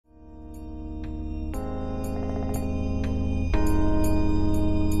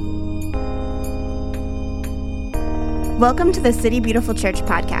Welcome to the City Beautiful Church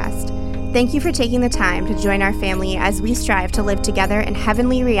podcast. Thank you for taking the time to join our family as we strive to live together in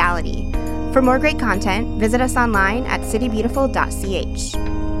heavenly reality. For more great content, visit us online at citybeautiful.ch.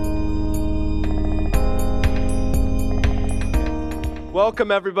 Welcome,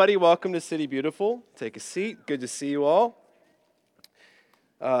 everybody. Welcome to City Beautiful. Take a seat. Good to see you all.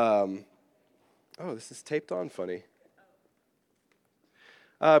 This is taped on funny.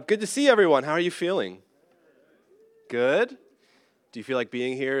 Good to see everyone. How are you feeling? Good? Do you feel like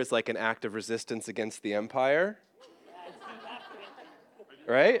being here is like an act of resistance against the empire?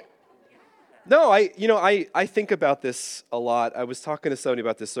 Right? No, I think about this a lot. I was talking to somebody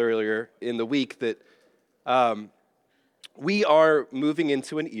about this earlier in the week that we are moving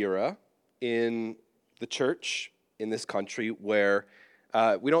into an era in the church in this country where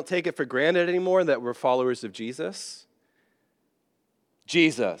we don't take it for granted anymore that we're followers of Jesus.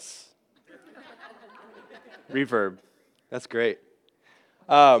 Jesus. Reverb. That's great.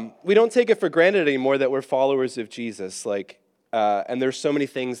 We don't take it for granted anymore that we're followers of Jesus. And there's so many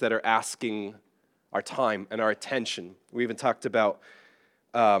things that are asking our time and our attention. We even talked about,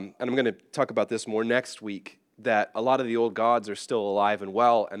 and I'm going to talk about this more next week, that a lot of the old gods are still alive and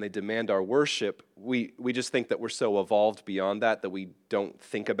well, and they demand our worship. We just think that we're so evolved beyond that we don't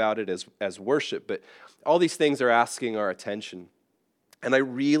think about it as worship. But all these things are asking our attention. And I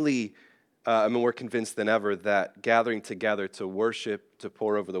really, I'm more convinced than ever that gathering together to worship, to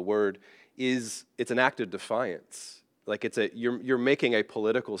pour over the word, it's an act of defiance. You're making a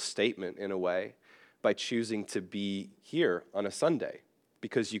political statement in a way by choosing to be here on a Sunday,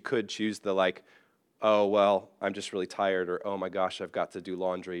 because you could choose oh, well, I'm just really tired, or oh my gosh, I've got to do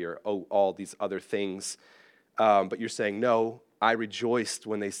laundry, or oh, all these other things. But you're saying, no, I rejoiced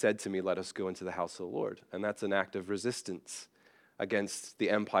when they said to me, let us go into the house of the Lord. And that's an act of resistance against the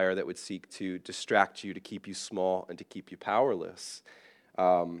empire that would seek to distract you, to keep you small, and to keep you powerless.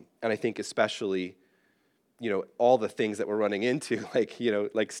 And I think especially, all the things that we're running into,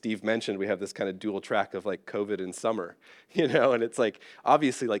 like Steve mentioned, we have this kind of dual track of COVID and summer, and it's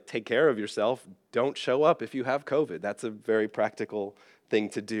obviously take care of yourself. Don't show up if you have COVID. That's a very practical thing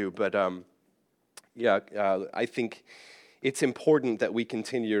to do. But I think it's important that we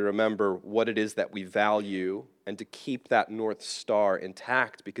continue to remember what it is that we value and to keep that North Star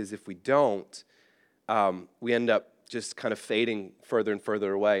intact, because if we don't, we end up just kind of fading further and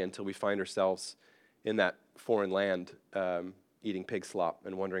further away until we find ourselves in that foreign land eating pig slop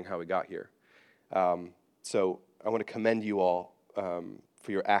and wondering how we got here. So I want to commend you all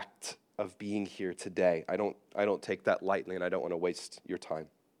for your act of being here today. I don't take that lightly, and I don't want to waste your time.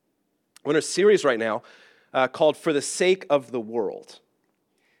 We're in a series right now called For the Sake of the World,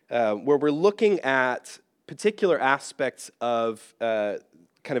 where we're looking at particular aspects of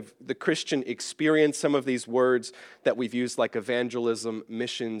kind of the Christian experience, some of these words that we've used like evangelism,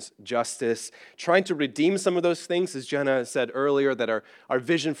 missions, justice, trying to redeem some of those things, as Jenna said earlier, that our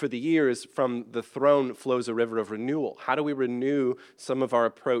vision for the year is from the throne flows a river of renewal. How do we renew some of our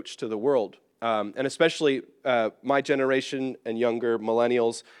approach to the world? And especially my generation and younger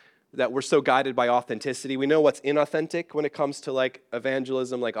millennials, that we're so guided by authenticity. We know what's inauthentic when it comes to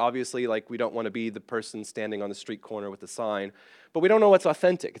evangelism. Obviously, we don't want to be the person standing on the street corner with a sign, but we don't know what's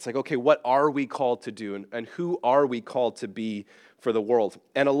authentic. It's okay, what are we called to do, and who are we called to be for the world?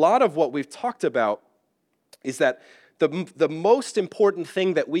 And a lot of what we've talked about is that the most important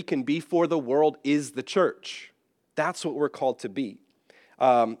thing that we can be for the world is the church. That's what we're called to be.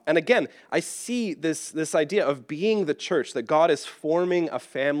 And again, I see this idea of being the church, that God is forming a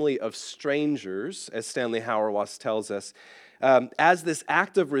family of strangers, as Stanley Hauerwas tells us, as this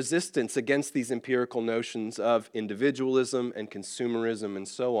act of resistance against these empirical notions of individualism and consumerism and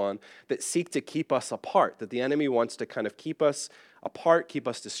so on, that seek to keep us apart, that the enemy wants to kind of keep us apart, keep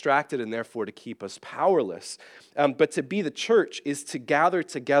us distracted, and therefore to keep us powerless. But to be the church is to gather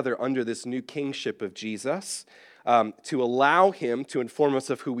together under this new kingship of Jesus, to allow him to inform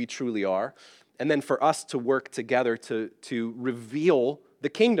us of who we truly are, and then for us to work together to reveal the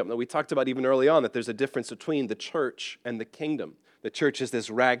kingdom that we talked about even early on, that there's a difference between the church and the kingdom. The church is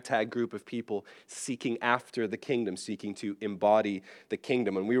this ragtag group of people seeking after the kingdom, seeking to embody the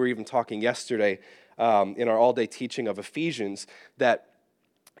kingdom. And we were even talking yesterday in our all-day teaching of Ephesians that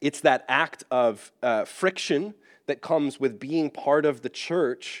it's that act of friction that comes with being part of the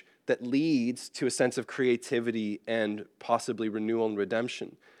church that leads to a sense of creativity and possibly renewal and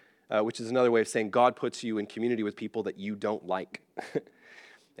redemption, which is another way of saying God puts you in community with people that you don't like.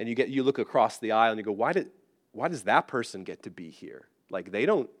 And you look across the aisle and you go, why does that person get to be here? They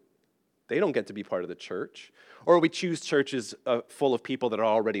don't get to be part of the church. Or we choose churches full of people that are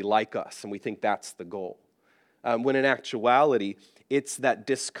already like us, and we think that's the goal. when in actuality, it's that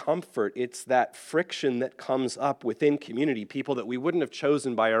discomfort, it's that friction that comes up within community, people that we wouldn't have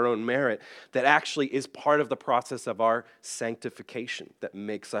chosen by our own merit, that actually is part of the process of our sanctification, that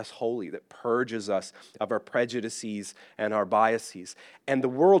makes us holy, that purges us of our prejudices and our biases. And the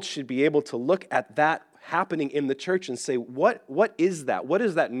world should be able to look at that happening in the church and say, what is that? What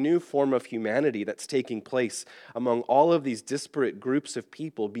is that new form of humanity that's taking place among all of these disparate groups of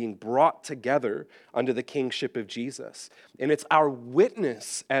people being brought together under the kingship of Jesus? And it's our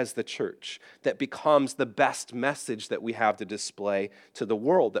witness as the church that becomes the best message that we have to display to the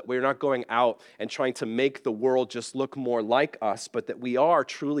world, that we're not going out and trying to make the world just look more like us, but that we are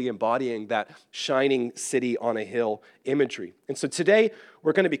truly embodying that shining city on a hill imagery. And so today,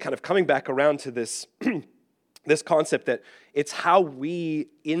 we're going to be kind of coming back around to this, this concept that it's how we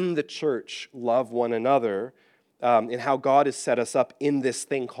in the church love one another, and how God has set us up in this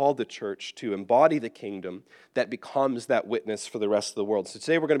thing called the church to embody the kingdom that becomes that witness for the rest of the world. So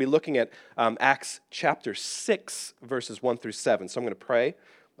today we're going to be looking at Acts chapter 6, verses 1 through 7. So I'm going to pray,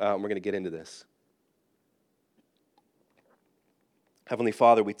 and we're going to get into this. Heavenly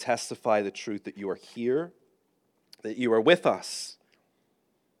Father, we testify the truth that you are here, that you are with us.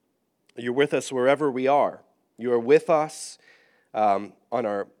 You're with us wherever we are. You are with us on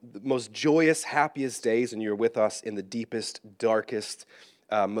our most joyous, happiest days, and you're with us in the deepest, darkest,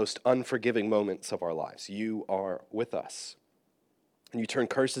 most unforgiving moments of our lives. You are with us. And you turn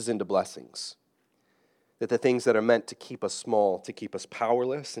curses into blessings. That the things that are meant to keep us small, to keep us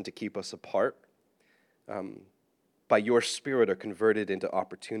powerless, and to keep us apart, by your Spirit are converted into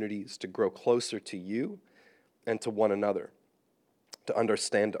opportunities to grow closer to you and to one another. To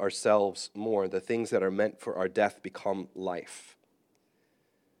understand ourselves more. The things that are meant for our death become life.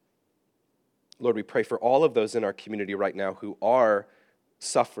 Lord, we pray for all of those in our community right now who are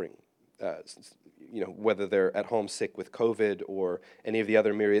suffering, whether they're at home sick with COVID or any of the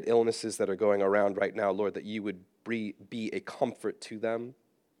other myriad illnesses that are going around right now, Lord, that you would be a comfort to them,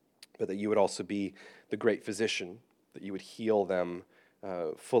 but that you would also be the great physician, that you would heal them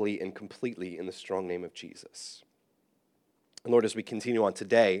fully and completely in the strong name of Jesus. And Lord, as we continue on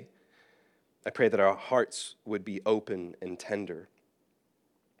today, I pray that our hearts would be open and tender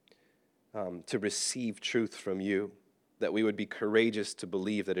to receive truth from you, that we would be courageous to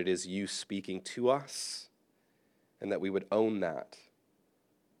believe that it is you speaking to us, and that we would own that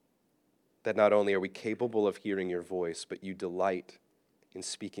not only are we capable of hearing your voice, but you delight in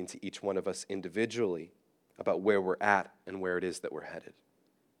speaking to each one of us individually about where we're at and where it is that we're headed.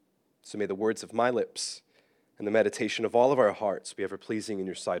 So may the words of my lips and the meditation of all of our hearts be ever pleasing in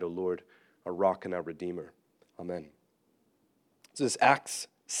your sight, O Lord, our rock and our redeemer. Amen. So this is Acts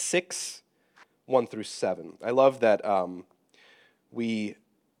 6, 1 through 7. I love that we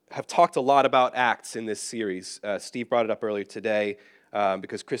have talked a lot about Acts in this series. Steve brought it up earlier today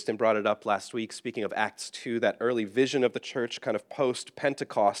because Kristen brought it up last week, speaking of Acts 2, that early vision of the church kind of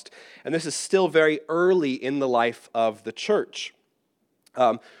post-Pentecost. And this is still very early in the life of the church.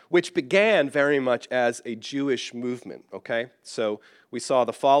 Which began very much as a Jewish movement, okay? So we saw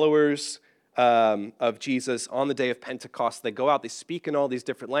the followers of Jesus on the day of Pentecost. They go out, they speak in all these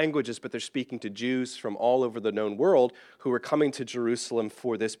different languages, but they're speaking to Jews from all over the known world who were coming to Jerusalem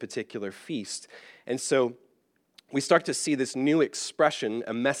for this particular feast. And so we start to see this new expression,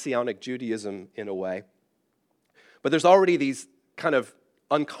 a Messianic Judaism in a way. But there's already these kind of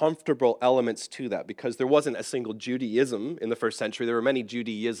uncomfortable elements to that, because there wasn't a single Judaism in the first century. There were many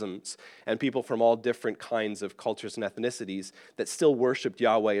Judaisms and people from all different kinds of cultures and ethnicities that still worshiped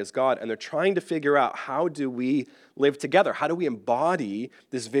Yahweh as God, and they're trying to figure out, how do we live together? How do we embody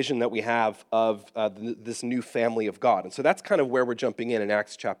this vision that we have of this new family of God? And so that's kind of where we're jumping in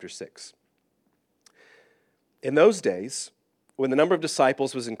Acts chapter 6. In those days, when the number of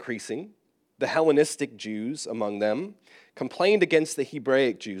disciples was increasing, the Hellenistic Jews among them complained against the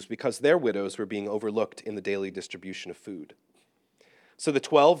Hebraic Jews because their widows were being overlooked in the daily distribution of food. So the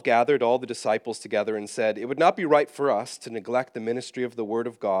 12 gathered all the disciples together and said, "It would not be right for us to neglect the ministry of the word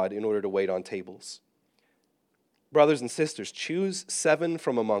of God in order to wait on tables. Brothers and sisters, choose 7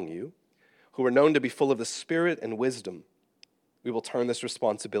 from among you who are known to be full of the Spirit and wisdom. We will turn this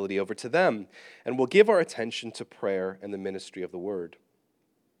responsibility over to them, and we'll give our attention to prayer and the ministry of the word."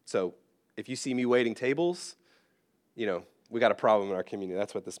 So if you see me waiting tables, we got a problem in our community.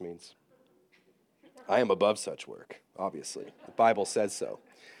 That's what this means. I am above such work, obviously. The Bible says so.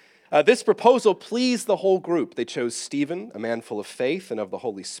 This proposal pleased the whole group. They chose Stephen, a man full of faith and of the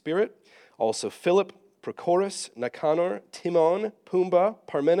Holy Spirit, also Philip, Prochorus, Nicanor, Timon, Pumbaa,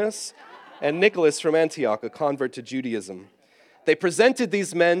 Parmenas, and Nicholas from Antioch, a convert to Judaism. They presented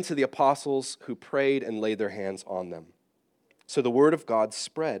these men to the apostles, who prayed and laid their hands on them. So the word of God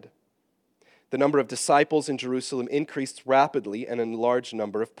spread. The number of disciples in Jerusalem increased rapidly, and a large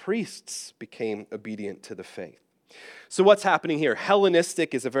number of priests became obedient to the faith. So what's happening here?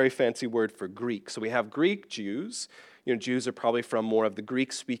 Hellenistic is a very fancy word for Greek. So we have Greek Jews. Jews are probably from more of the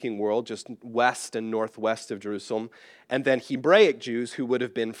Greek-speaking world, just west and northwest of Jerusalem. And then Hebraic Jews, who would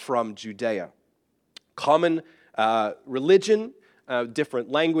have been from Judea. Common religion, different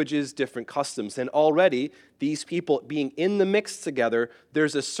languages, different customs. And already, these people being in the mix together,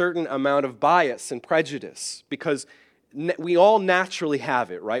 there's a certain amount of bias and prejudice because we all naturally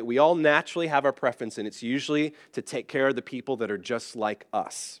have it, right? We all naturally have our preference, and it's usually to take care of the people that are just like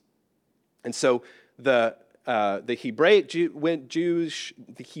us. And so the Hebraic Jewish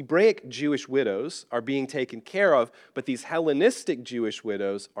widows are being taken care of, but these Hellenistic Jewish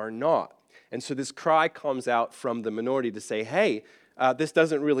widows are not. And so this cry comes out from the minority to say, hey, this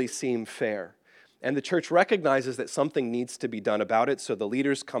doesn't really seem fair. And the church recognizes that something needs to be done about it, so the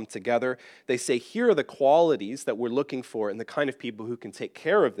leaders come together. They say, here are the qualities that we're looking for and the kind of people who can take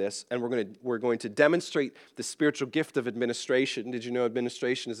care of this, and we're going to demonstrate the spiritual gift of administration. Did you know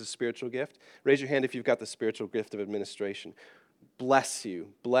administration is a spiritual gift? Raise your hand if you've got the spiritual gift of administration. Bless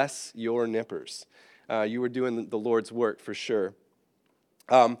you. Bless your nippers. You were doing the Lord's work for sure.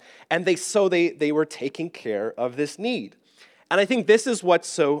 And they were taking care of this need. And I think this is what's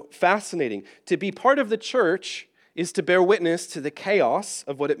so fascinating. To be part of the church is to bear witness to the chaos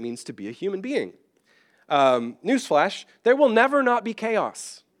of what it means to be a human being. Newsflash, there will never not be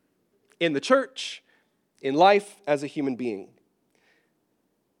chaos in the church, in life as a human being.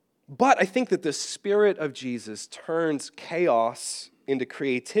 But I think that the Spirit of Jesus turns chaos into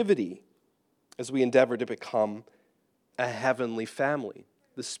creativity as we endeavor to become a heavenly family.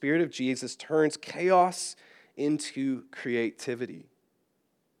 The Spirit of Jesus turns chaos into creativity.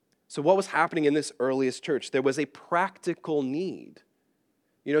 So what was happening in this earliest church? There was a practical need.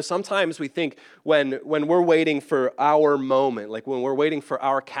 Sometimes we think when we're waiting for our moment, like when we're waiting for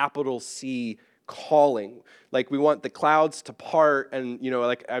our capital C calling, like we want the clouds to part, and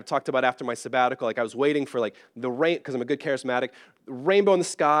like I've talked about after my sabbatical, like I was waiting for like the rain, because I'm a good charismatic, rainbow in the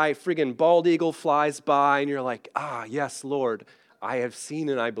sky, friggin' bald eagle flies by, and you're like, yes, Lord, I have seen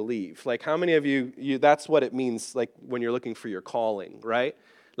and I believe. Like how many of you, that's what it means like when you're looking for your calling, right?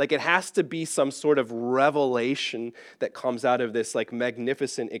 Like it has to be some sort of revelation that comes out of this like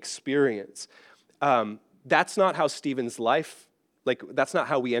magnificent experience. That's not how Stephen's life, that's not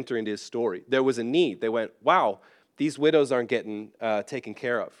how we enter into his story. There was a need. They went, wow, these widows aren't getting taken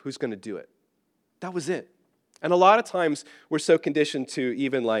care of. Who's going to do it? That was it. And a lot of times we're so conditioned to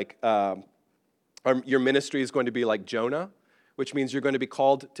even like your ministry is going to be like Jonah, which means you're going to be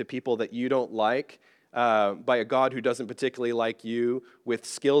called to people that you don't like by a God who doesn't particularly like you with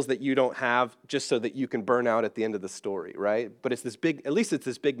skills that you don't have just so that you can burn out at the end of the story, right? But it's this big, at least it's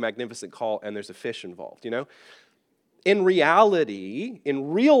this big magnificent call and there's a fish involved, In reality,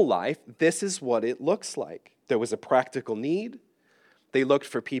 in real life, this is what it looks like. There was a practical need. They looked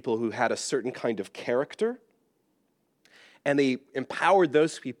for people who had a certain kind of character, and they empowered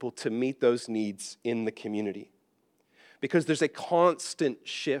those people to meet those needs in the community. Because there's a constant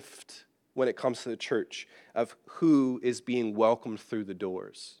shift when it comes to the church of who is being welcomed through the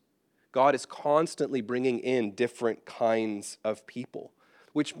doors. God is constantly bringing in different kinds of people,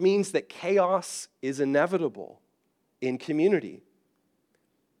 which means that chaos is inevitable in community.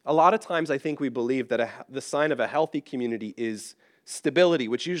 A lot of times I think we believe that the sign of a healthy community is stability,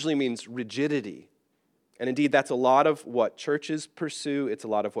 which usually means rigidity. And indeed, that's a lot of what churches pursue. It's a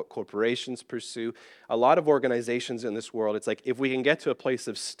lot of what corporations pursue. A lot of organizations in this world, it's like if we can get to a place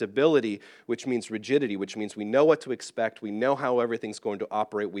of stability, which means rigidity, which means we know what to expect, we know how everything's going to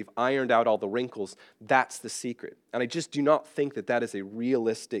operate, we've ironed out all the wrinkles, that's the secret. And I just do not think that that is a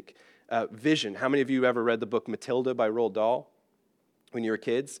realistic vision. How many of you ever read the book Matilda by Roald Dahl when you were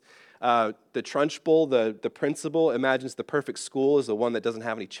kids? The Trunchbull, the principal, imagines the perfect school is the one that doesn't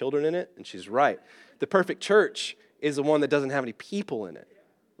have any children in it, and she's right. The perfect church is the one that doesn't have any people in it,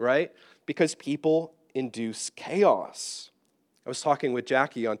 right? Because people induce chaos. I was talking with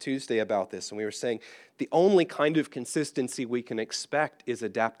Jackie on Tuesday about this, and we were saying the only kind of consistency we can expect is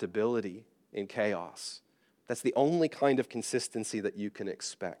adaptability in chaos. That's the only kind of consistency that you can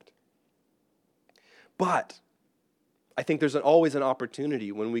expect. But I think there's always an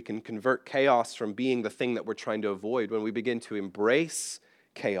opportunity when we can convert chaos from being the thing that we're trying to avoid, when we begin to embrace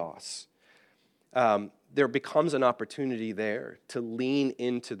chaos. There becomes an opportunity there to lean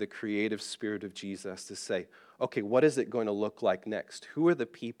into the creative Spirit of Jesus to say, okay, what is it going to look like next? Who are the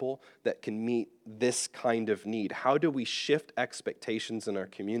people that can meet this kind of need? How do we shift expectations in our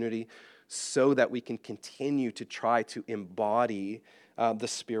community so that we can continue to try to embody the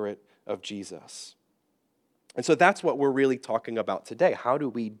Spirit of Jesus? And so that's what we're really talking about today. How do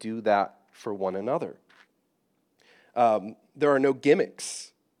we do that for one another? There are no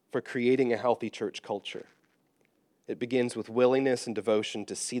gimmicks for creating a healthy church culture. It begins with willingness and devotion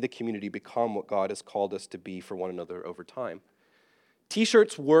to see the community become what God has called us to be for one another over time.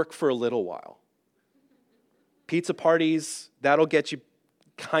 T-shirts work for a little while. Pizza parties, that'll get you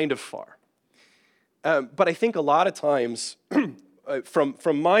kind of far. But I think a lot of times,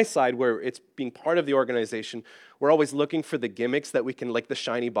 from my side, where it's being part of the organization, we're always looking for the gimmicks that we can, like the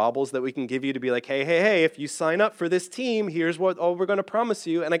shiny baubles that we can give you to be like, hey, if you sign up for this team, here's what we're going to promise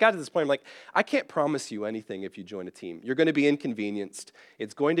you. And I got to this point, I'm like, I can't promise you anything if you join a team. You're going to be inconvenienced.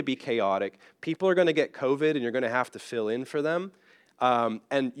 It's going to be chaotic. People are going to get COVID, and you're going to have to fill in for them.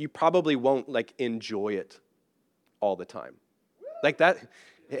 And you probably won't, enjoy it all the time. Like that.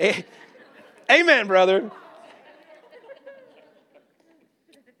 Amen, brother.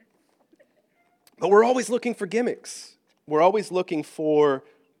 But we're always looking for gimmicks. We're always looking for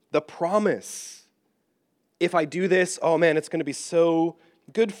the promise. If I do this, oh man, it's going to be so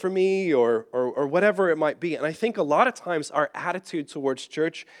good for me or whatever it might be. And I think a lot of times our attitude towards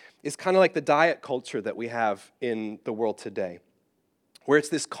church is kind of like the diet culture that we have in the world today, where it's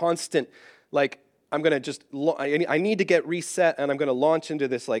this constant, I'm going to I need to get reset, and I'm going to launch into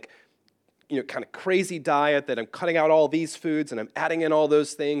this kind of crazy diet that I'm cutting out all these foods and I'm adding in all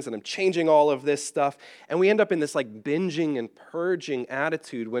those things and I'm changing all of this stuff. And we end up in this binging and purging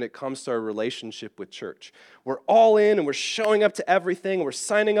attitude when it comes to our relationship with church. We're all in and we're showing up to everything and we're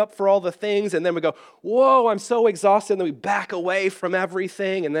signing up for all the things, and then we go, whoa, I'm so exhausted, and then we back away from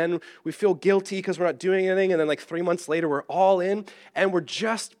everything, and then we feel guilty because we're not doing anything, and then 3 months later we're all in, and we're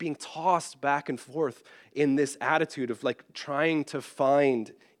just being tossed back and forth in this attitude of trying to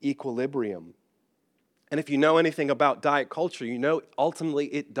find equilibrium. And if you know anything about diet culture, you know ultimately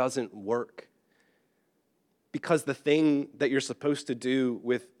it doesn't work. Because the thing that you're supposed to do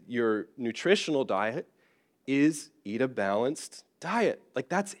with your nutritional diet is eat a balanced diet.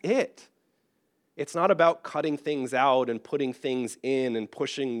 That's it. It's not about cutting things out and putting things in and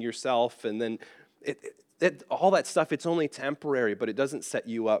pushing yourself, and then all that stuff, it's only temporary, but it doesn't set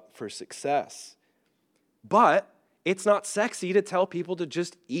you up for success. But it's not sexy to tell people to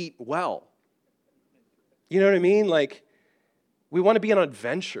just eat well. You know what I mean? We want to be on an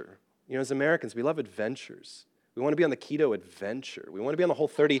adventure. As Americans, we love adventures. We want to be on the keto adventure. We want to be on the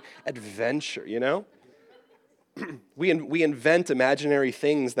Whole30 adventure, We invent imaginary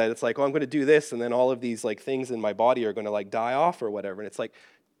things that it's I'm going to do this, and then all of these things in my body are going to die off or whatever. And it's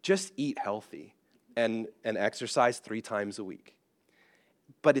just eat healthy and exercise 3 times a week.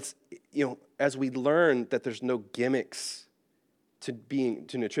 But it's, as we learn that there's no gimmicks to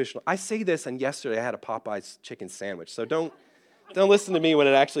nutritional. I say this, and yesterday I had a Popeyes chicken sandwich, so don't listen to me when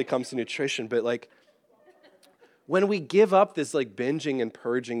it actually comes to nutrition, but when we give up this binging and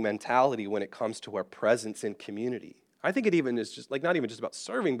purging mentality when it comes to our presence in community, I think it even is just not even just about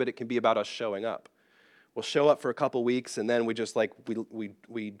serving, but it can be about us showing up. We'll show up for a couple weeks, and then we just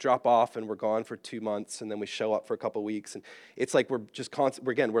we drop off and we're gone for 2 months, and then we show up for a couple weeks, and it's we're just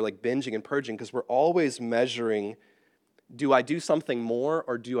we're binging and purging because we're always measuring, do I do something more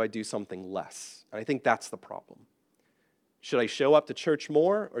or do I do something less? And I think that's the problem. Should I show up to church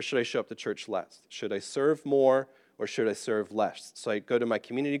more or should I show up to church less? Should I serve more or should I serve less? So I go to my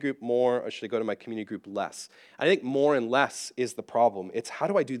community group more or should I go to my community group less? I think more and less is the problem. It's how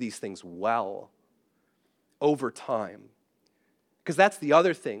do I do these things well over time? Because that's the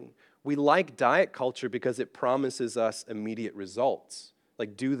other thing. We like diet culture because it promises us immediate results.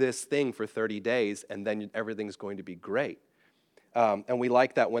 Do this thing for 30 days and then everything's going to be great. And we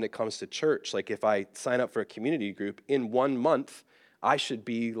like that when it comes to church. If I sign up for a community group, in 1 month, I should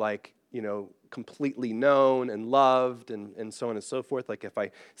be completely known and loved and so on and so forth. If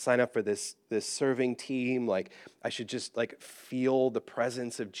I sign up for this serving team, I should just feel the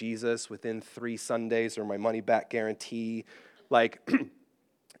presence of Jesus within 3 Sundays or my money back guarantee.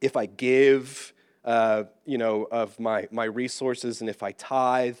 If I give, of my resources, and if I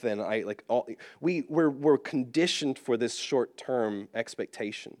tithe, then we're conditioned for this short-term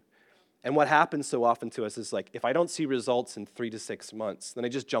expectation. And what happens so often to us is if I don't see results in 3 to 6 months, then I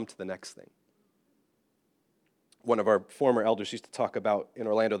just jump to the next thing. One of our former elders used to talk about in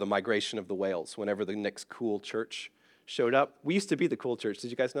Orlando the migration of the whales whenever the next cool church showed up. We used to be the cool church. Did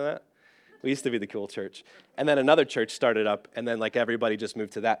you guys know that? We used to be the cool church. And then another church started up, and then like everybody just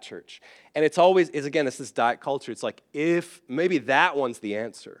moved to that church. And it's this diet culture. It's like, if maybe that one's the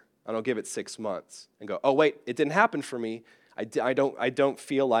answer, I don't give it 6 months and go, oh wait, it didn't happen for me. I don't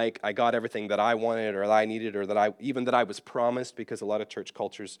feel like I got everything that I wanted or that I needed or that I was promised, because a lot of church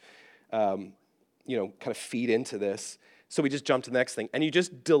cultures, kind of feed into this. So we just jump to the next thing, and you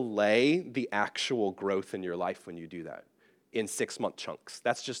just delay the actual growth in your life when you do that in 6-month chunks.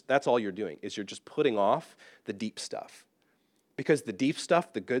 That's all you're doing, is you're just putting off the deep stuff. Because the deep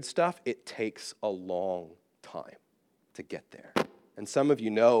stuff, the good stuff, it takes a long time to get there. And some of you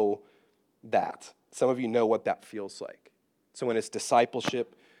know that. Some of you know what that feels like. So when it's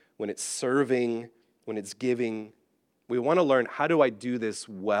discipleship, when it's serving, when it's giving, we want to learn, how do I do this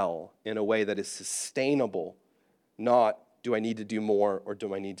well in a way that is sustainable, not do I need to do more or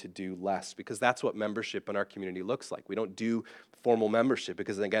do I need to do less? Because that's what membership in our community looks like. We don't do formal membership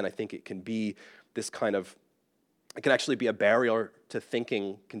because, again, I think it can be this kind of, it can actually be a barrier to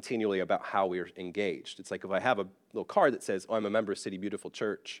thinking continually about how we're engaged. It's like if I have a little card that says, oh, I'm a member of City Beautiful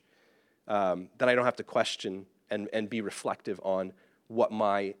Church, then I don't have to question and be reflective on what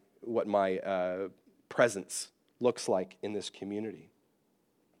my presence looks like in this community.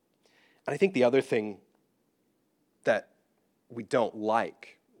 And I think the other thing that we don't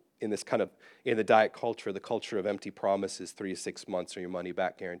like in this kind of, in the diet culture, the culture of empty promises, 3 to 6 months or your money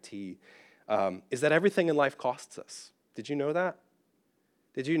back guarantee, is that everything in life costs us. Did you know that?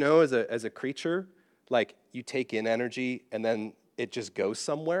 Did you know as a creature, like you take in energy and then it just goes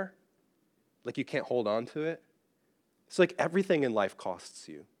somewhere? Like you can't hold on to it? It's like everything in life costs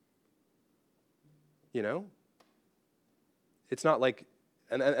you. You know? It's not like,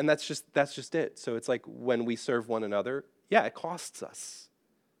 and that's just it. So it's like when we serve one another, yeah, it costs us.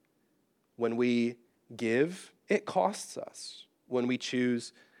 When we give, it costs us. When we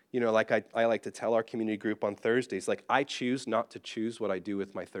choose, like I like to tell our community group on Thursdays, like I choose not to choose what I do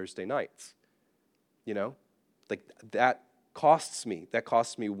with my Thursday nights. Like that costs me. That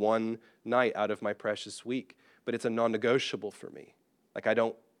costs me one night out of my precious week, but it's a non-negotiable for me. Like I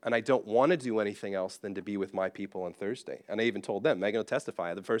don't want to do anything else than to be with my people on Thursday. And I even told them, Megan will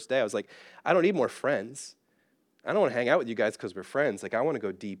testify, the first day I was like, I don't need more friends. I don't want to hang out with you guys because we're friends. Like I want to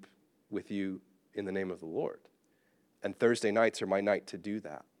go deep with you in the name of the Lord. And Thursday nights are my night to do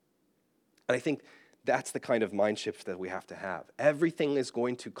that. And I think that's the kind of mind shift that we have to have. Everything is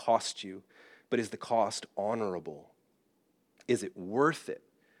going to cost you, but is the cost honorable? Is it worth it?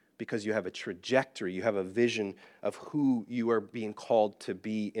 Because you have a trajectory, you have a vision of who you are being called to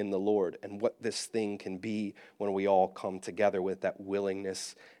be in the Lord and what this thing can be when we all come together with that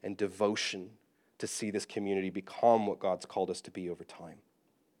willingness and devotion to see this community become what God's called us to be over time.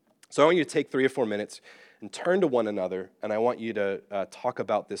 So I want you to take 3 or 4 minutes and turn to one another, and I want you to talk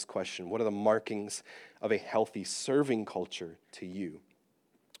about this question. What are the markings of a healthy serving culture to you?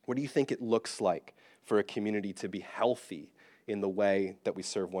 What do you think it looks like for a community to be healthy in the way that we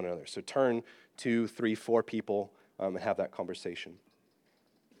serve one another? So turn 2, 3, 4 people and have that conversation.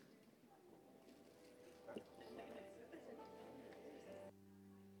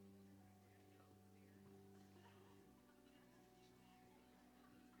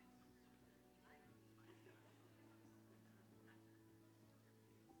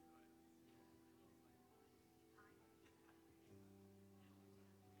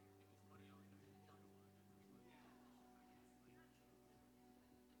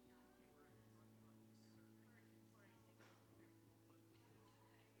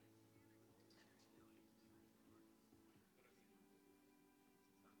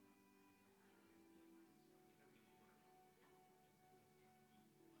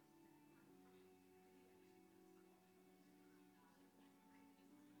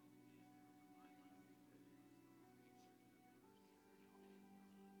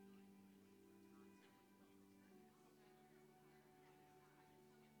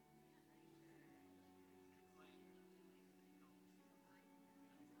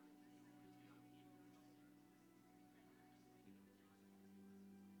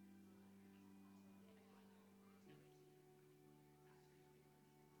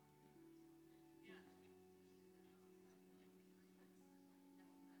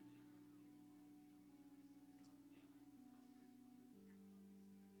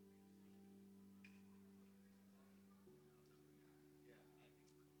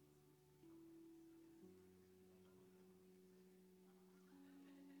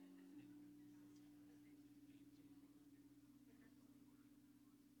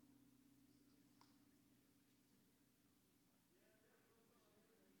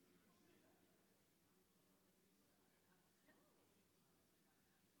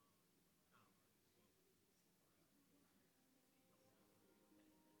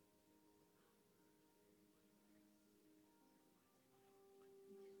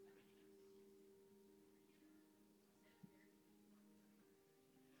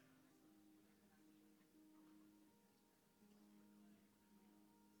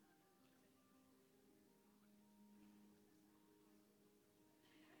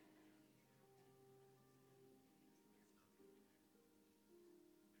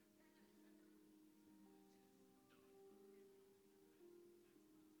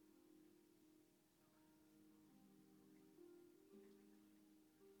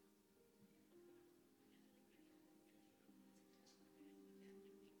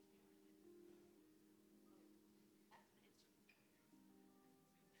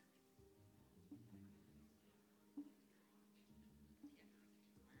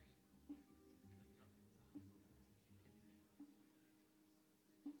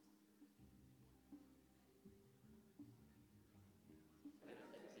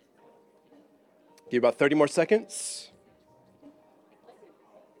 Give you about 30 more seconds.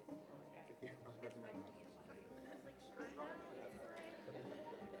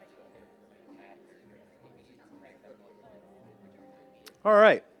 All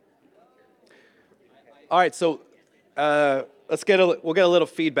right. All right, so we'll get a little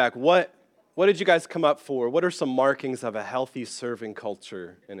feedback. What did you guys come up for? What are some markings of a healthy serving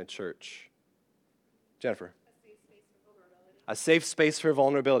culture in a church? Jennifer. A safe space for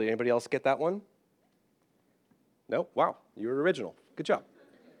vulnerability. Anybody else get that one? No? Wow, you were original. Good job.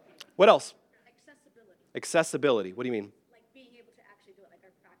 What else? Accessibility. What do you mean? Like being able to actually do it, like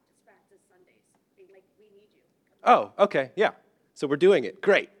our practice Sundays. Like, we need you. Oh, okay, yeah. So we're doing it.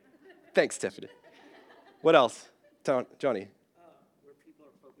 Great. Thanks, Tiffany. What else? Johnny? Where people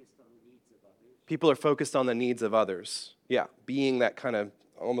are focused on the needs of others. People are focused on the needs of others. Yeah, being that kind of,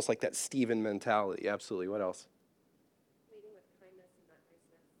 almost like that Stephen mentality. Absolutely. What else?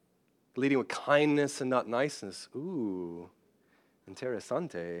 Leading with kindness and not niceness. Leading with kindness and not niceness. Ooh,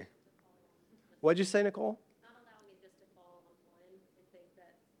 interesante. What'd you say, Nicole? Not allowing it just to fall on one and think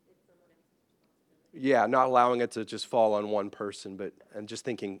that it's someone else's responsibility. Yeah, not allowing it to just fall on one person, and just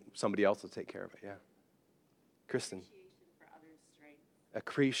thinking somebody else will take care of it. Yeah. Kristen.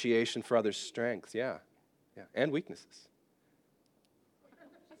 Appreciation for others' strengths. Yeah. Yeah. And weaknesses.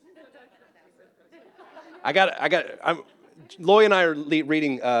 Loy and I are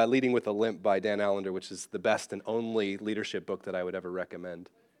reading Leading with a Limp by Dan Allender, which is the best and only leadership book that I would ever recommend.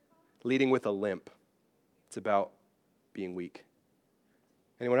 Leading with a Limp. It's about being weak.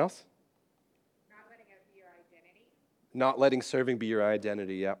 Anyone else? Not letting it be your identity. Not letting serving be your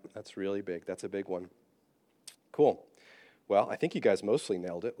identity. Yeah, that's really big. That's a big one. Cool. Well, I think you guys mostly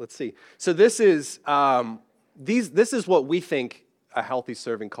nailed it. Let's see. So this is what we think a healthy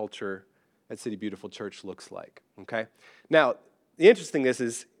serving culture at City Beautiful Church looks like. Okay. Now, the interesting thing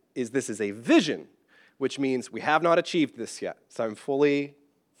is this is a vision, which means we have not achieved this yet. So I'm fully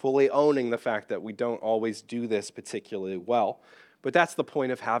owning the fact that we don't always do this particularly well. But that's the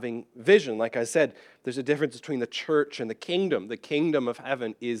point of having vision. Like I said, there's a difference between the church and the kingdom. The kingdom of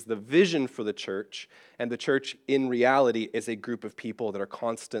heaven is the vision for the church, and the church in reality is a group of people that are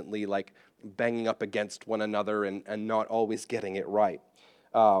constantly like banging up against one another and not always getting it right.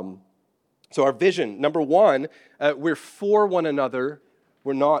 So our vision, number one, we're for one another.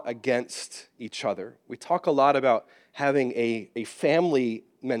 We're not against each other. We talk a lot about having a family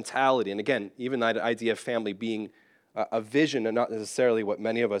mentality. And again, even that idea of family being a vision and not necessarily what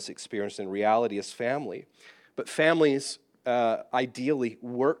many of us experience in reality as family. But families ideally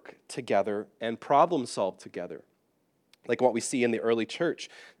work together and problem solve together. Like what we see in the early church.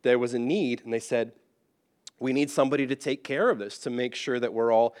 There was a need, and they said, we need somebody to take care of this, to make sure that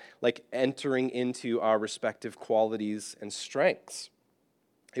we're all like entering into our respective qualities and strengths.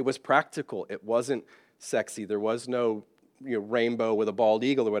 It was practical. It wasn't sexy. There was no rainbow with a bald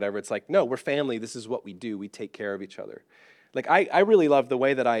eagle or whatever. It's like, no, we're family. This is what we do. We take care of each other. Like I really love the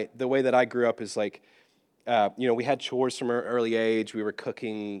way that I grew up is like, we had chores from an early age. We were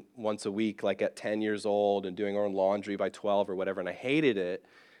cooking once a week, like at 10 years old, and doing our own laundry by 12 or whatever. And I hated it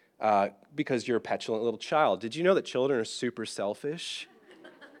because you're a petulant little child. Did you know that children are super selfish?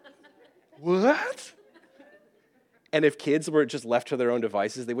 What? And if kids were just left to their own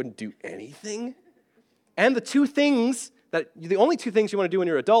devices, they wouldn't do anything. And the only two things you want to do when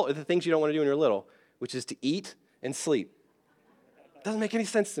you're an adult are the things you don't want to do when you're little, which is to eat and sleep. Doesn't make any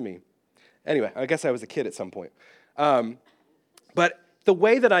sense to me. Anyway, I guess I was a kid at some point. But the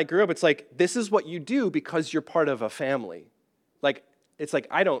way that I grew up, it's like, this is what you do because you're part of a family. Like, it's like,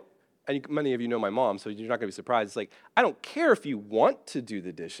 and many of you know my mom, so you're not going to be surprised. It's like, I don't care if you want to do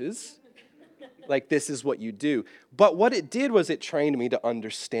the dishes. Like, this is what you do. But what it did was it trained me to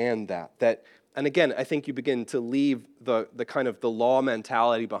understand that, and again, I think you begin to leave the kind of the law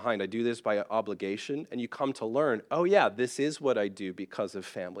mentality behind. I do this by obligation, and you come to learn, oh yeah, this is what I do because of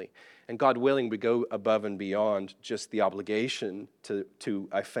family. And God willing, we go above and beyond just the obligation to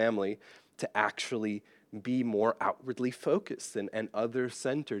a family to actually be more outwardly focused and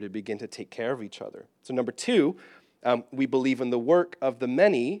other-centered, to begin to take care of each other. So number two, we believe in the work of the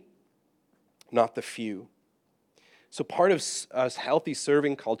many, not the few. So part of a healthy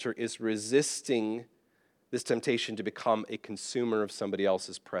serving culture is resisting this temptation to become a consumer of somebody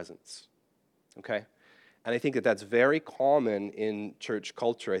else's presence, okay? And I think that that's very common in church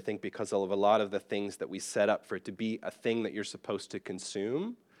culture, I think, because of a lot of the things that we set up for it to be a thing that you're supposed to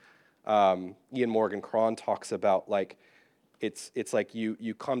consume. Ian Morgan Cron talks about, like, it's like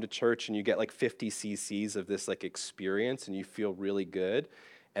you come to church and you get like 50 cc's of this like experience and you feel really good.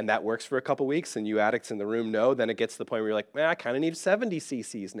 And that works for a couple weeks, and you addicts in the room know. Then it gets to the point where you're like, man, I kind of need 70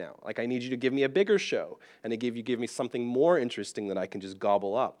 cc's now. Like, I need you to give me a bigger show, and to give me something more interesting that I can just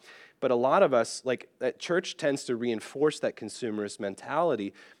gobble up. But a lot of us, like, that church tends to reinforce that consumerist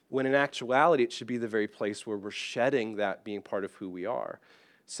mentality, when in actuality it should be the very place where we're shedding that being part of who we are.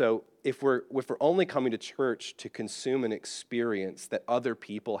 So if we're only coming to church to consume an experience that other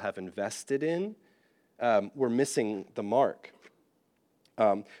people have invested in, we're missing the mark.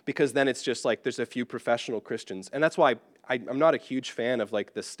 Because then it's just like there's a few professional Christians. And that's why I'm not a huge fan of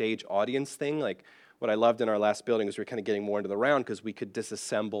like the stage audience thing. Like what I loved in our last building is we're kind of getting more into the round because we could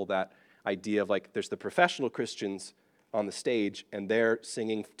disassemble that idea of like there's the professional Christians on the stage and they're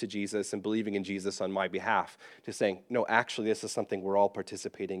singing to Jesus and believing in Jesus on my behalf, to saying, no, actually this is something we're all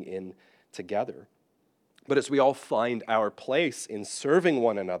participating in together. But as we all find our place in serving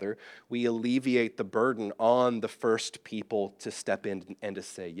one another, we alleviate the burden on the first people to step in and to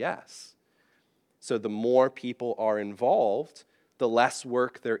say yes. So the more people are involved, the less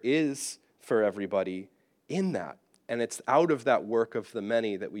work there is for everybody in that. And it's out of that work of the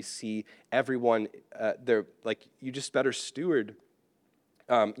many that we see everyone, they're like, you just better steward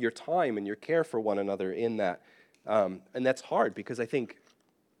your time and your care for one another in that. And that's hard because I think,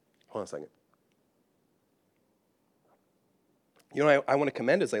 hold on a second. You know, I want to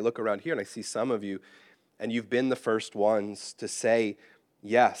commend as I look around here and I see some of you, and you've been the first ones to say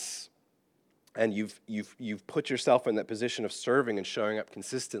yes, and you've put yourself in that position of serving and showing up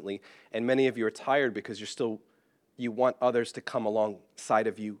consistently, and many of you are tired because you want others to come alongside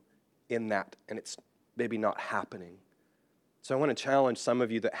of you in that, and it's maybe not happening. So I want to challenge some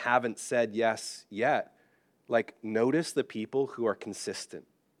of you that haven't said yes yet, like notice the people who are consistent.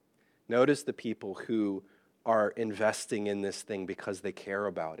 Notice the people who are investing in this thing because they care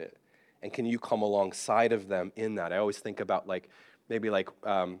about it. And can you come alongside of them in that? I always think about when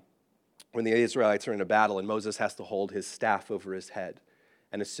the Israelites are in a battle and Moses has to hold his staff over his head.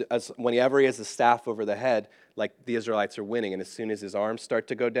 And whenever he has the staff over the head, like the Israelites are winning, and as soon as his arms start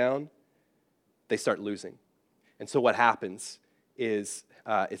to go down, they start losing. And so what happens is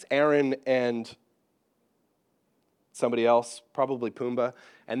it's Aaron and somebody else, probably Pumbaa,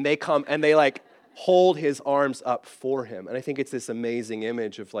 and they come and they like hold his arms up for him. And I think it's this amazing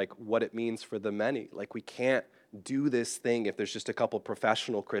image of like what it means for the many. Like we can't do this thing if there's just a couple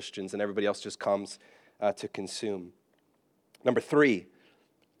professional Christians and everybody else just comes to consume. Number 3,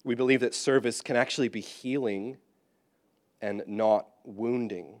 we believe that service can actually be healing and not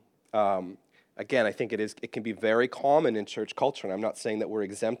wounding. Again, I think it can be very common in church culture, and I'm not saying that we're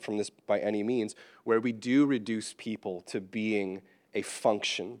exempt from this by any means, where we do reduce people to being a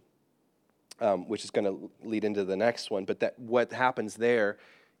function, which is going to lead into the next one. But that what happens there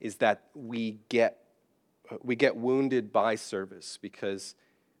is that we get wounded by service because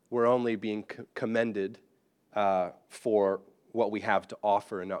we're only being commended for what we have to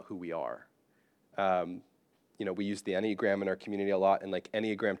offer and not who we are. We use the Enneagram in our community a lot, and like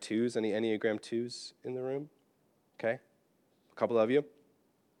Enneagram 2s, any Enneagram 2s in the room? Okay, a couple of you.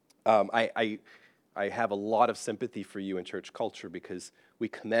 I have a lot of sympathy for you in church culture because we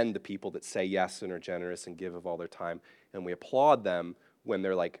commend the people that say yes and are generous and give of all their time, and we applaud them when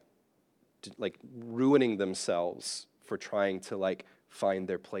they're like ruining themselves for trying to like find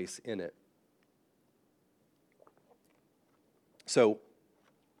their place in it. So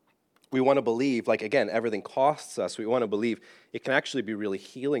we want to believe, like again, everything costs us. We want to believe it can actually be really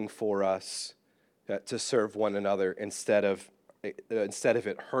healing for us to serve one another instead of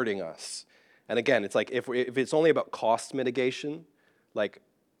it hurting us. And again, it's like if it's only about cost mitigation, like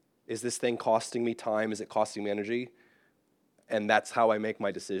is this thing costing me time? Is it costing me energy? And that's how I make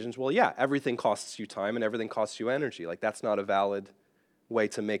my decisions. Well, yeah, everything costs you time and everything costs you energy. Like that's not a valid way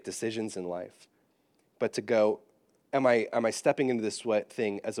to make decisions in life. But to go, am I stepping into this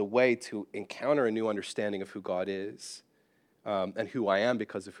thing as a way to encounter a new understanding of who God is and who I am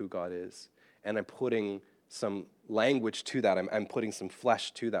because of who God is? And I'm putting some language to that. I'm putting some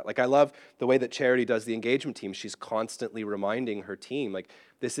flesh to that. Like I love the way that Charity does the engagement team. She's constantly reminding her team, like,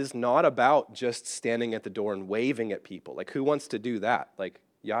 this is not about just standing at the door and waving at people. Like, who wants to do that? Like,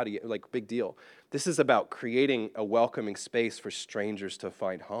 yada, like, big deal. This is about creating a welcoming space for strangers to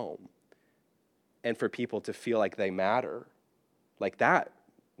find home and for people to feel like they matter. Like that,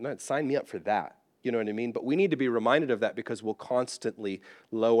 no, sign me up for that. You know what I mean? But we need to be reminded of that because we'll constantly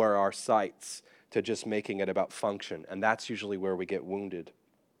lower our sights to just making it about function, and that's usually where we get wounded.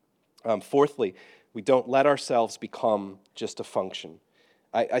 Fourthly, we don't let ourselves become just a function.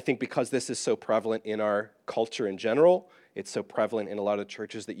 I think because this is so prevalent in our culture in general, it's so prevalent in a lot of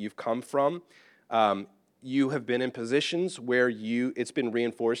churches that you've come from, you have been in positions where it's been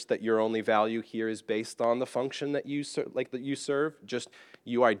reinforced that your only value here is based on the function that you serve. Just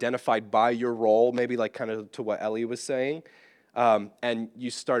you identified by your role, maybe like kind of to what Ellie was saying, and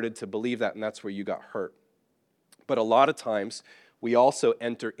you started to believe that, and that's where you got hurt. But a lot of times, we also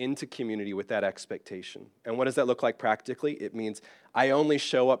enter into community with that expectation. And what does that look like practically? It means I only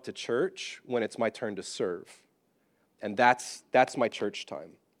show up to church when it's my turn to serve. And that's my church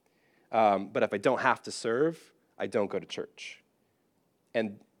time. But if I don't have to serve, I don't go to church.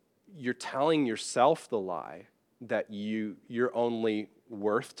 And you're telling yourself the lie that your only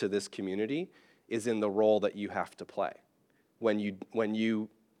worth to this community is in the role that you have to play. When you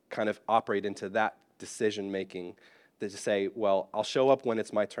kind of operate into that decision-making, to say, well, I'll show up when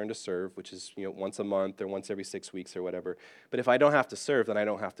it's my turn to serve, which is once a month or once every 6 weeks or whatever. But if I don't have to serve, then I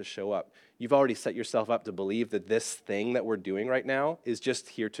don't have to show up. You've already set yourself up to believe that this thing that we're doing right now is just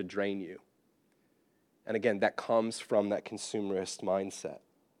here to drain you. And again, that comes from that consumerist mindset.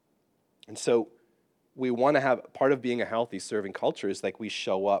 And so we want to have, part of being a healthy serving culture is like we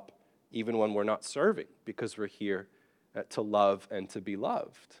show up even when we're not serving, because we're here to love and to be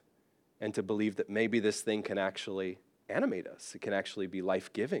loved, and to believe that maybe this thing can actually animate us. It can actually be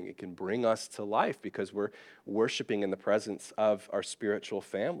life-giving. It can bring us to life because we're worshiping in the presence of our spiritual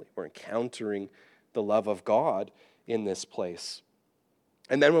family. We're encountering the love of God in this place.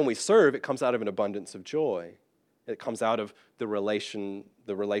 And then when we serve, it comes out of an abundance of joy. It comes out of the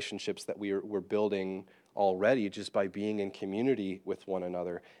relationships that we're building already just by being in community with one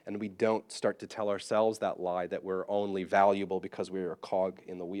another. And we don't start to tell ourselves that lie that we're only valuable because we're a cog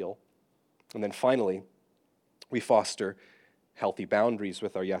in the wheel. And then finally, we foster healthy boundaries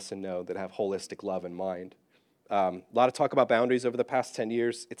with our yes and no that have holistic love in mind. A lot of talk about boundaries over the past 10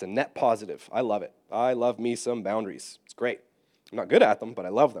 years. It's a net positive. I love it. I love me some boundaries. It's great. I'm not good at them, but I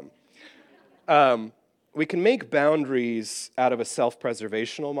love them. We can make boundaries out of a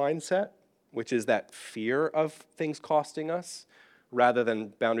self-preservational mindset, which is that fear of things costing us, rather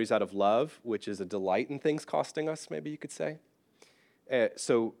than boundaries out of love, which is a delight in things costing us, maybe you could say.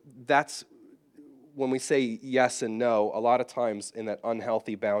 So that's when we say yes and no, a lot of times in that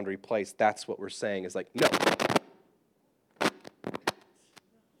unhealthy boundary place, that's what we're saying is like, no.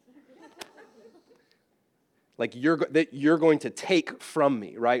 Like you're going to take from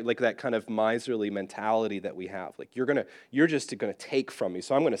me, right? Like that kind of miserly mentality that we have. Like you're just going to take from me.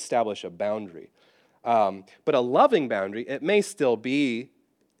 So I'm going to establish a boundary. But a loving boundary, it may still be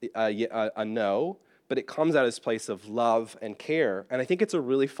a no, but it comes out of this place of love and care. And I think it's a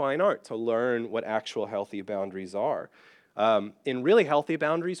really fine art to learn what actual healthy boundaries are. In really healthy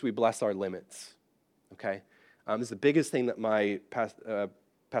boundaries, we bless our limits, okay? This is the biggest thing that my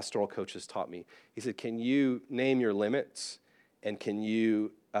pastoral coach has taught me. He said, can you name your limits, and can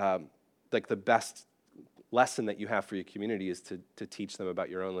you, like the best lesson that you have for your community is to teach them about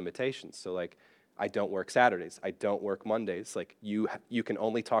your own limitations. So like, I don't work Saturdays. I don't work Mondays. Like you can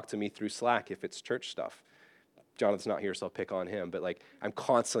only talk to me through Slack if it's church stuff. Jonathan's not here, so I'll pick on him. But like I'm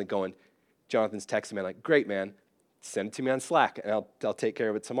constantly going, Jonathan's texting me like, great man, send it to me on Slack and I'll take care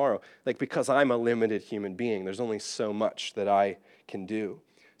of it tomorrow. Like because I'm a limited human being, there's only so much that I can do.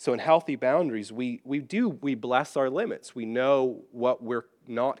 So in healthy boundaries, we bless our limits. We know what we're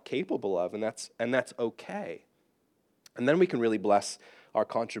not capable of, and that's okay. And then we can really bless our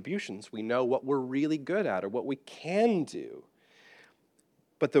contributions. We know what we're really good at or what we can do.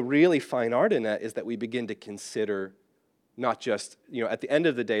 But the really fine art in that is that we begin to consider not just, at the end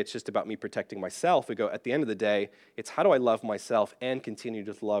of the day, it's just about me protecting myself. We go, at the end of the day, it's how do I love myself and continue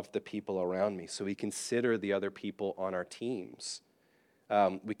to love the people around me? So we consider the other people on our teams.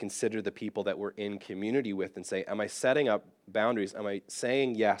 We consider the people that we're in community with and say, am I setting up boundaries? Am I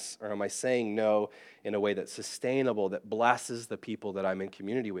saying yes or am I saying no in a way that's sustainable, that blesses the people that I'm in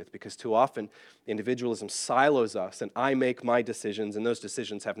community with? Because too often, individualism silos us and I make my decisions and those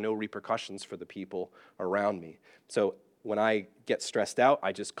decisions have no repercussions for the people around me. So when I get stressed out,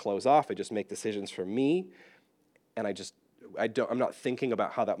 I just close off. I just make decisions for me and I'm not thinking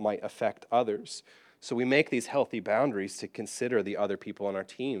about how that might affect others. So we make these healthy boundaries to consider the other people on our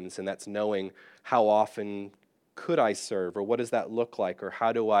teams, and that's knowing how often could I serve, or what does that look like, or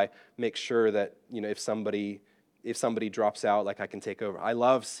how do I make sure that if somebody drops out, like I can take over. I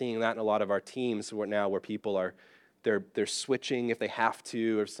love seeing that in a lot of our teams where people are they're switching if they have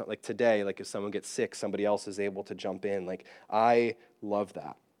to, or something. Like today, like if someone gets sick, somebody else is able to jump in. Like I love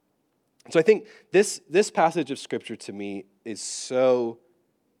that. So I think this passage of Scripture to me is so.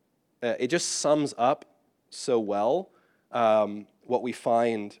 It just sums up so well what we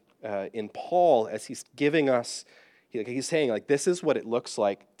find in Paul as he's giving us He's saying, like, this is what it looks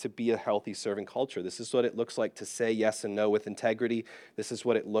like to be a healthy serving culture. This is what it looks like to say yes and no with integrity. This is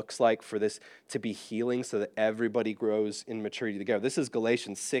what it looks like for this to be healing so that everybody grows in maturity together. This is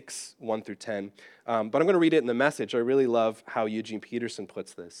Galatians 6, 1 through 10. But I'm going to read it in the Message. I really love how Eugene Peterson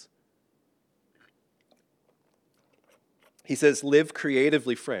puts this. He says, live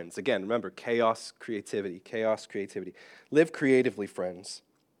creatively, friends. Again, remember, chaos, creativity. Live creatively, friends.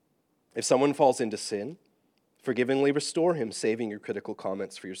 If someone falls into sin, forgivingly restore him, saving your critical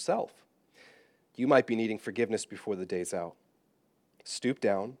comments for yourself. You might be needing forgiveness before the day's out. Stoop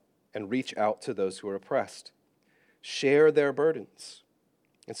down and reach out to those who are oppressed. Share their burdens,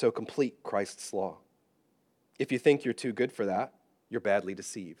 and so complete Christ's law. If you think you're too good for that, you're badly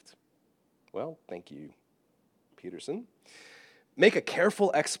deceived. Well, thank you, Peterson. Make a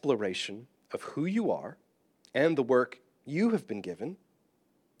careful exploration of who you are and the work you have been given,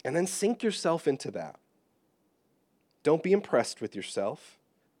 and then sink yourself into that. Don't be impressed with yourself.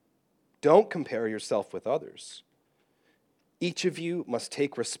 Don't compare yourself with others. Each of you must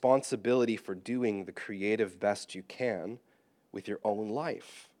take responsibility for doing the creative best you can with your own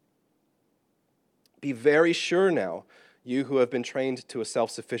life. Be very sure now, you who have been trained to a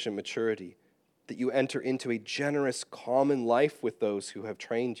self-sufficient maturity, that you enter into a generous common life with those who have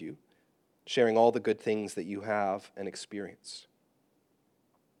trained you, sharing all the good things that you have and experience.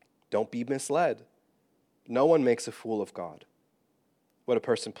 Don't be misled. No one makes a fool of God. What a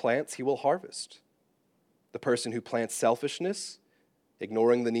person plants, he will harvest. The person who plants selfishness,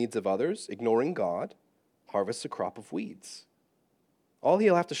 ignoring the needs of others, ignoring God, harvests a crop of weeds. All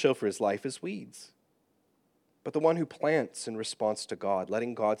he'll have to show for his life is weeds. But the one who plants in response to God,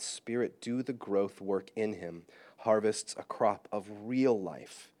 letting God's Spirit do the growth work in him, harvests a crop of real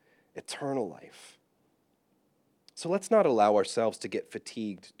life, eternal life. So let's not allow ourselves to get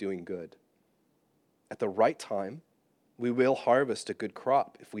fatigued doing good. At the right time, we will harvest a good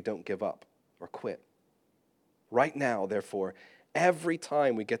crop if we don't give up or quit. Right now, therefore, every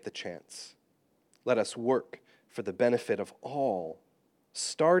time we get the chance, let us work for the benefit of all,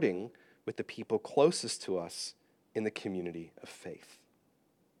 starting with the people closest to us in the community of faith.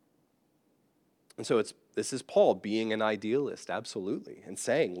 And so this is Paul being an idealist, absolutely, and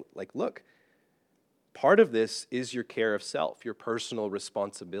saying, like, look, part of this is your care of self, your personal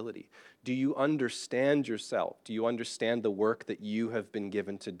responsibility. Do you understand yourself? Do you understand the work that you have been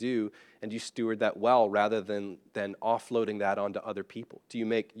given to do, and you steward that well rather than offloading that onto other people? Do you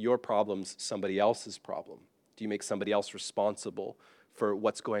make your problems somebody else's problem? Do you make somebody else responsible for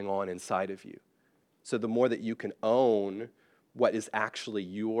what's going on inside of you? So the more that you can own what is actually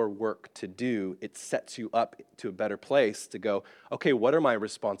your work to do, it sets you up to a better place to go, okay, what are my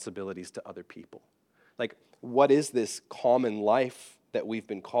responsibilities to other people? Like, what is this common life that we've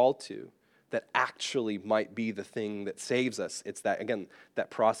been called to that actually might be the thing that saves us? It's that, again, that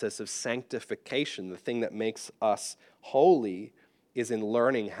process of sanctification. The thing that makes us holy is in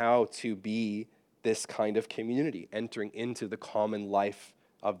learning how to be this kind of community, entering into the common life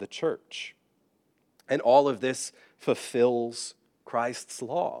of the church. And all of this fulfills Christ's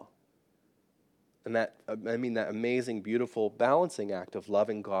law. And that amazing, beautiful balancing act of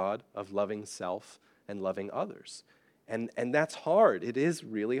loving God, of loving self, and loving others. And that's hard. It is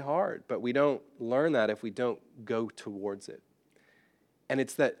really hard. But we don't learn that if we don't go towards it. And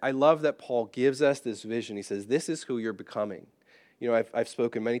it's that I love that Paul gives us this vision. He says, this is who you're becoming. You know, I've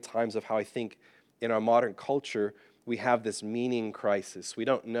spoken many times of how I think in our modern culture, we have this meaning crisis. We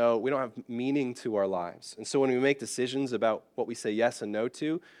don't have meaning to our lives. And so when we make decisions about what we say yes and no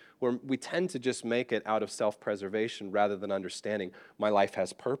to, we tend to just make it out of self-preservation rather than understanding my life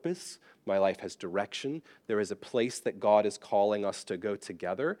has purpose, my life has direction, there is a place that God is calling us to go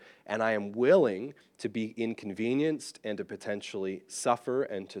together, and I am willing to be inconvenienced and to potentially suffer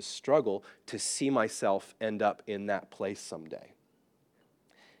and to struggle to see myself end up in that place someday.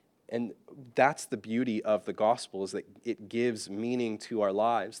 And that's the beauty of the gospel, is that it gives meaning to our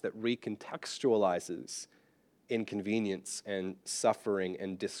lives, that recontextualizes inconvenience and suffering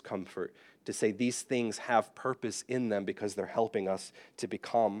and discomfort, to say these things have purpose in them because they're helping us to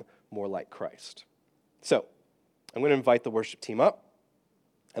become more like Christ. So I'm going to invite the worship team up,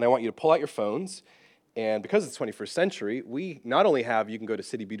 and I want you to pull out your phones. And because it's 21st century, we not only have, you can go to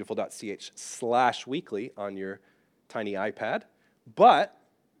citybeautiful.ch/weekly on your tiny iPad, but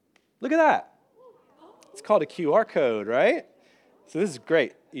look at that. It's called a QR code, right? So this is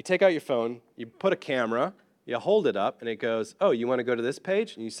great. You take out your phone, you put a camera, you hold it up, and it goes, oh, you want to go to this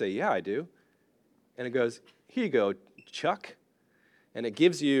page? And you say, yeah, I do. And it goes, here you go, Chuck. And it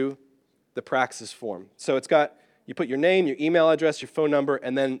gives you the Praxis form. So it's got, you put your name, your email address, your phone number,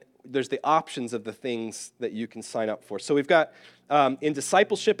 and then there's the options of the things that you can sign up for. So we've got in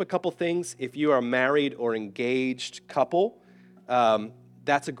discipleship a couple things. If you are a married or engaged couple,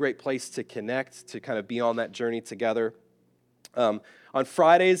 that's a great place to connect, to kind of be on that journey together. On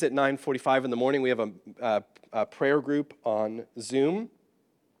Fridays at 9:45 in the morning, we have a prayer group on Zoom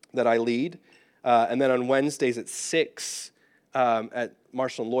that I lead. And then on Wednesdays at 6 at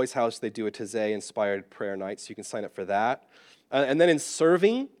Marshall and Loy's house, they do a Taizé-inspired prayer night, so you can sign up for that. And then in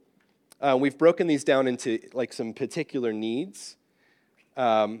serving, we've broken these down into like some particular needs.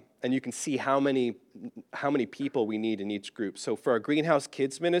 And you can see how many people we need in each group. So for our Greenhouse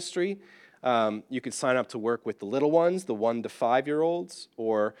Kids Ministry, you could sign up to work with the little ones, the 1 to 5-year-olds,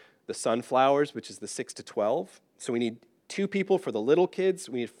 or the Sunflowers, which is the 6 to 12. So we need 2 people for the little kids.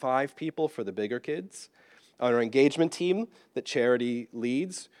 We need 5 people for the bigger kids. On our engagement team that Charity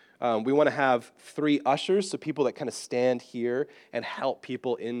leads, we want to have 3 ushers, so people that kind of stand here and help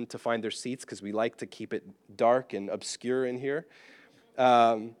people in to find their seats, because we like to keep it dark and obscure in here.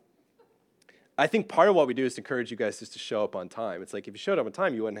 I think part of what we do is to encourage you guys just to show up on time. It's like if you showed up on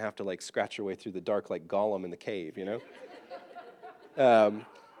time, you wouldn't have to like scratch your way through the dark like Gollum in the cave, you know?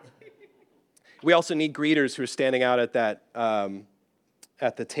 We also need greeters who are standing out at that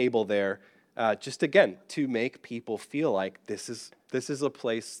at the table there, just again to make people feel like this is a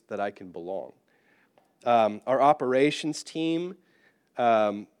place that I can belong. Our operations team,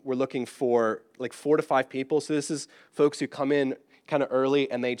 we're looking for like 4 to 5 people. So this is folks who come in kind of early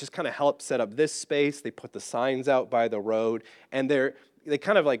and they just kind of help set up this space. They put the signs out by the road, and they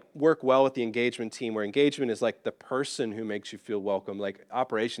kind of like work well with the engagement team, where engagement is like the person who makes you feel welcome. Like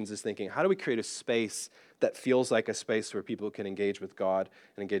operations is thinking, how do we create a space that feels like a space where people can engage with God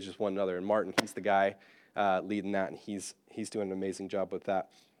and engage with one another? And Martin, he's the guy leading that, and he's doing an amazing job with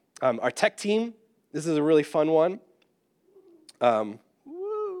that. Our tech team, this is a really fun one.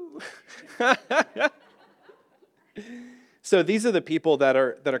 So these are the people that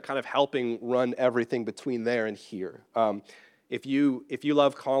are kind of helping run everything between there and here. If you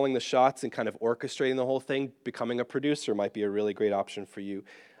love calling the shots and kind of orchestrating the whole thing, becoming a producer might be a really great option for you.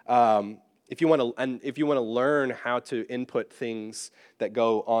 If you want to learn how to input things that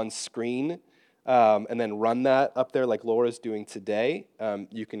go on screen and then run that up there like Laura's doing today,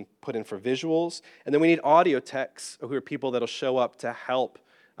 you can put in for visuals. And then we need audio techs, who are people that'll show up to help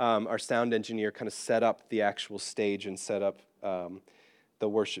our sound engineer kind of set up the actual stage and set up the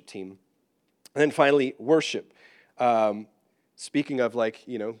worship team. And then finally, worship. Speaking of like,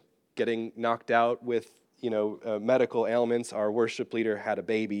 getting knocked out with, medical ailments, our worship leader had a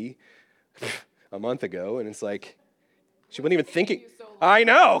baby a month ago, and it's like, she wasn't even thinking. I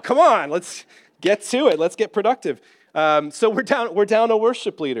know, come on, let's get to it. Let's get productive. So we're down a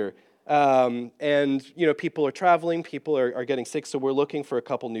worship leader. And people are traveling, people are getting sick, so we're looking for a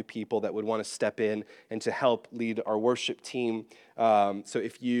couple new people that would want to step in and to help lead our worship team. So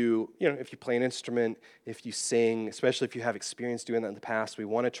if you play an instrument, if you sing, especially if you have experience doing that in the past, we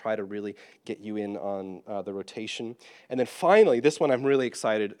want to try to really get you in on the rotation. And then finally, this one I'm really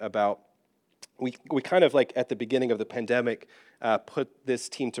excited about. We kind of like at the beginning of the pandemic put this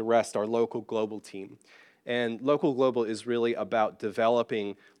team to rest, our local global team. And Local Global is really about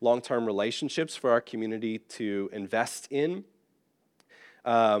developing long-term relationships for our community to invest in.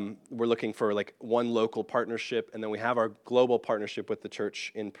 We're looking for like one local partnership, and then we have our global partnership with the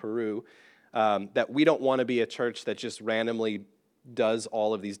church in Peru, that we don't want to be a church that just randomly does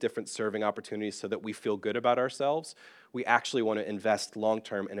all of these different serving opportunities so that we feel good about ourselves. We actually want to invest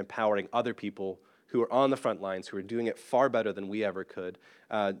long-term in empowering other people who are on the front lines, who are doing it far better than we ever could,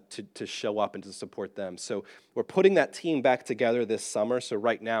 to show up and to support them. So we're putting that team back together this summer. So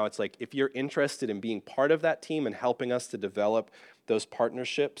right now, it's like, if you're interested in being part of that team and helping us to develop those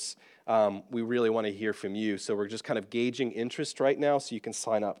partnerships, we really want to hear from you. So we're just kind of gauging interest right now, so you can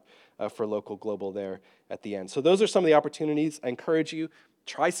sign up for Local Global there at the end. So those are some of the opportunities. I encourage you,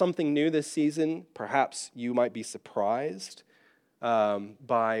 try something new this season. Perhaps you might be surprised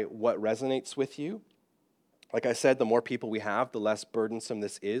by what resonates with you. Like I said, the more people we have, the less burdensome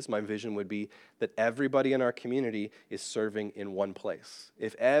this is. My vision would be that everybody in our community is serving in one place.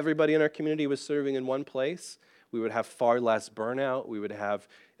 If everybody in our community was serving in one place, we would have far less burnout. We would have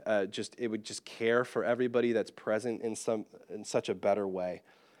it would just care for everybody that's present in such a better way.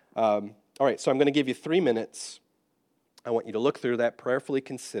 All right, so I'm going to give you 3 minutes. I want you to look through that, prayerfully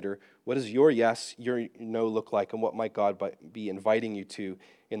consider, what does your yes, your no look like, and what might God be inviting you to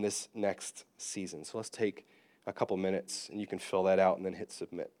in this next season? So let's take a couple minutes, and you can fill that out and then hit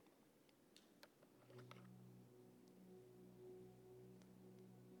submit.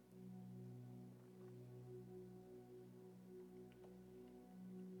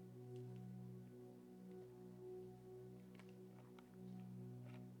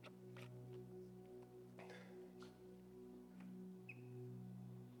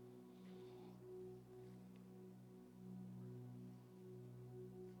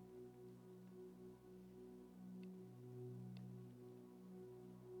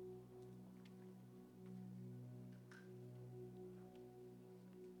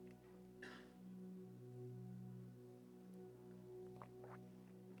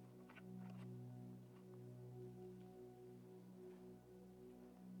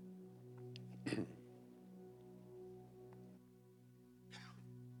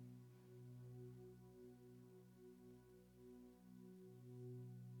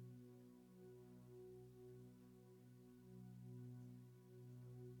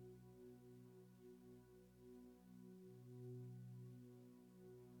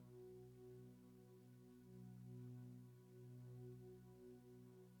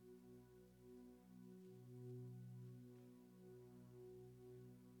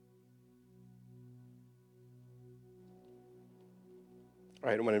 All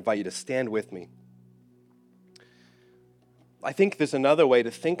right, I want to invite you to stand with me. I think there's another way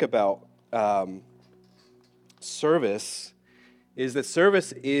to think about service, is that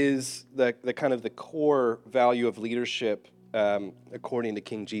service is the kind of the core value of leadership according to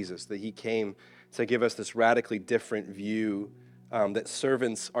King Jesus, that he came to give us this radically different view that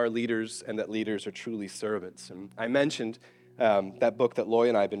servants are leaders and that leaders are truly servants. And I mentioned that book that Loy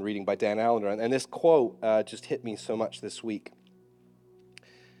and I have been reading by Dan Allender, and this quote just hit me so much this week.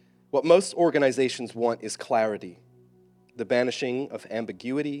 What most organizations want is clarity, the banishing of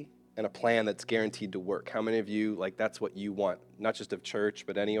ambiguity, and a plan that's guaranteed to work. How many of you, that's what you want, not just of church,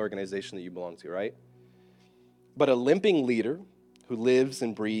 but any organization that you belong to, right? But a limping leader who lives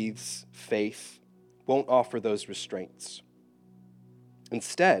and breathes faith won't offer those restraints.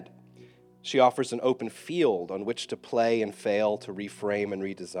 Instead, she offers an open field on which to play and fail, to reframe and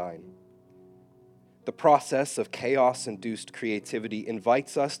redesign. The process of chaos-induced creativity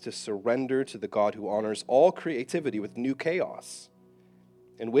invites us to surrender to the God who honors all creativity with new chaos,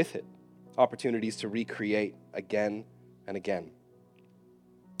 and with it, opportunities to recreate again and again.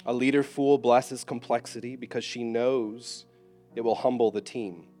 A leader fool blesses complexity because she knows it will humble the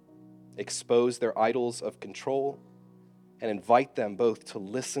team, expose their idols of control, and invite them both to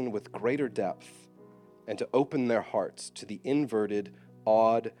listen with greater depth and to open their hearts to the inverted,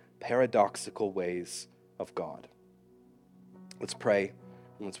 odd, paradoxical ways of God. Let's pray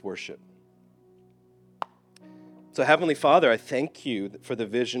and let's worship. So, Heavenly Father, I thank you for the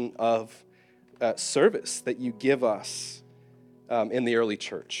vision of service that you give us in the early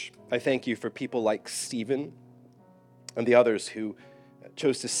church. I thank you for people like Stephen and the others who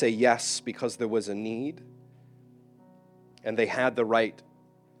chose to say yes because there was a need, and they had the right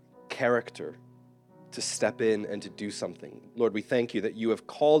character to step in and to do something. Lord, we thank you that you have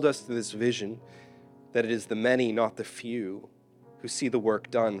called us to this vision, that it is the many, not the few, who see the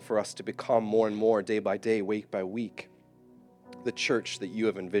work done for us to become more and more, day by day, week by week, the church that you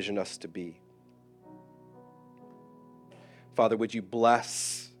have envisioned us to be. Father, would you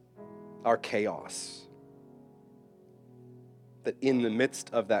bless our chaos, that in the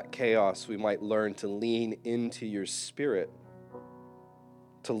midst of that chaos, we might learn to lean into your Spirit,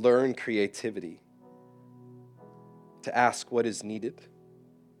 to learn creativity, to ask what is needed,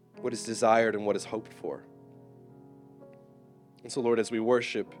 what is desired, and what is hoped for. And so, Lord, as we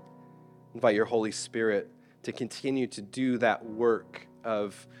worship, invite your Holy Spirit to continue to do that work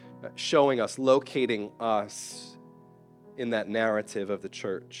of showing us, locating us in that narrative of the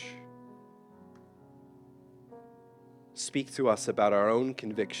church. Speak to us about our own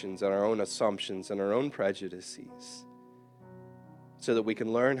convictions and our own assumptions and our own prejudices, so that we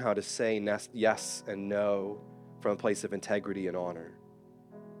can learn how to say yes and no from a place of integrity and honor.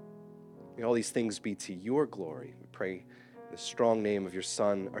 May all these things be to your glory. We pray in the strong name of your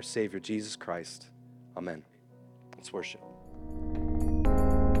Son, our Savior, Jesus Christ. Amen. Let's worship.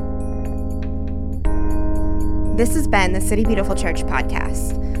 This has been the City Beautiful Church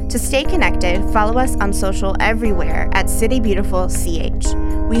podcast. To stay connected, follow us on social everywhere at City Beautiful CH.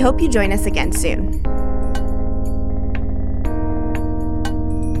 We hope you join us again soon.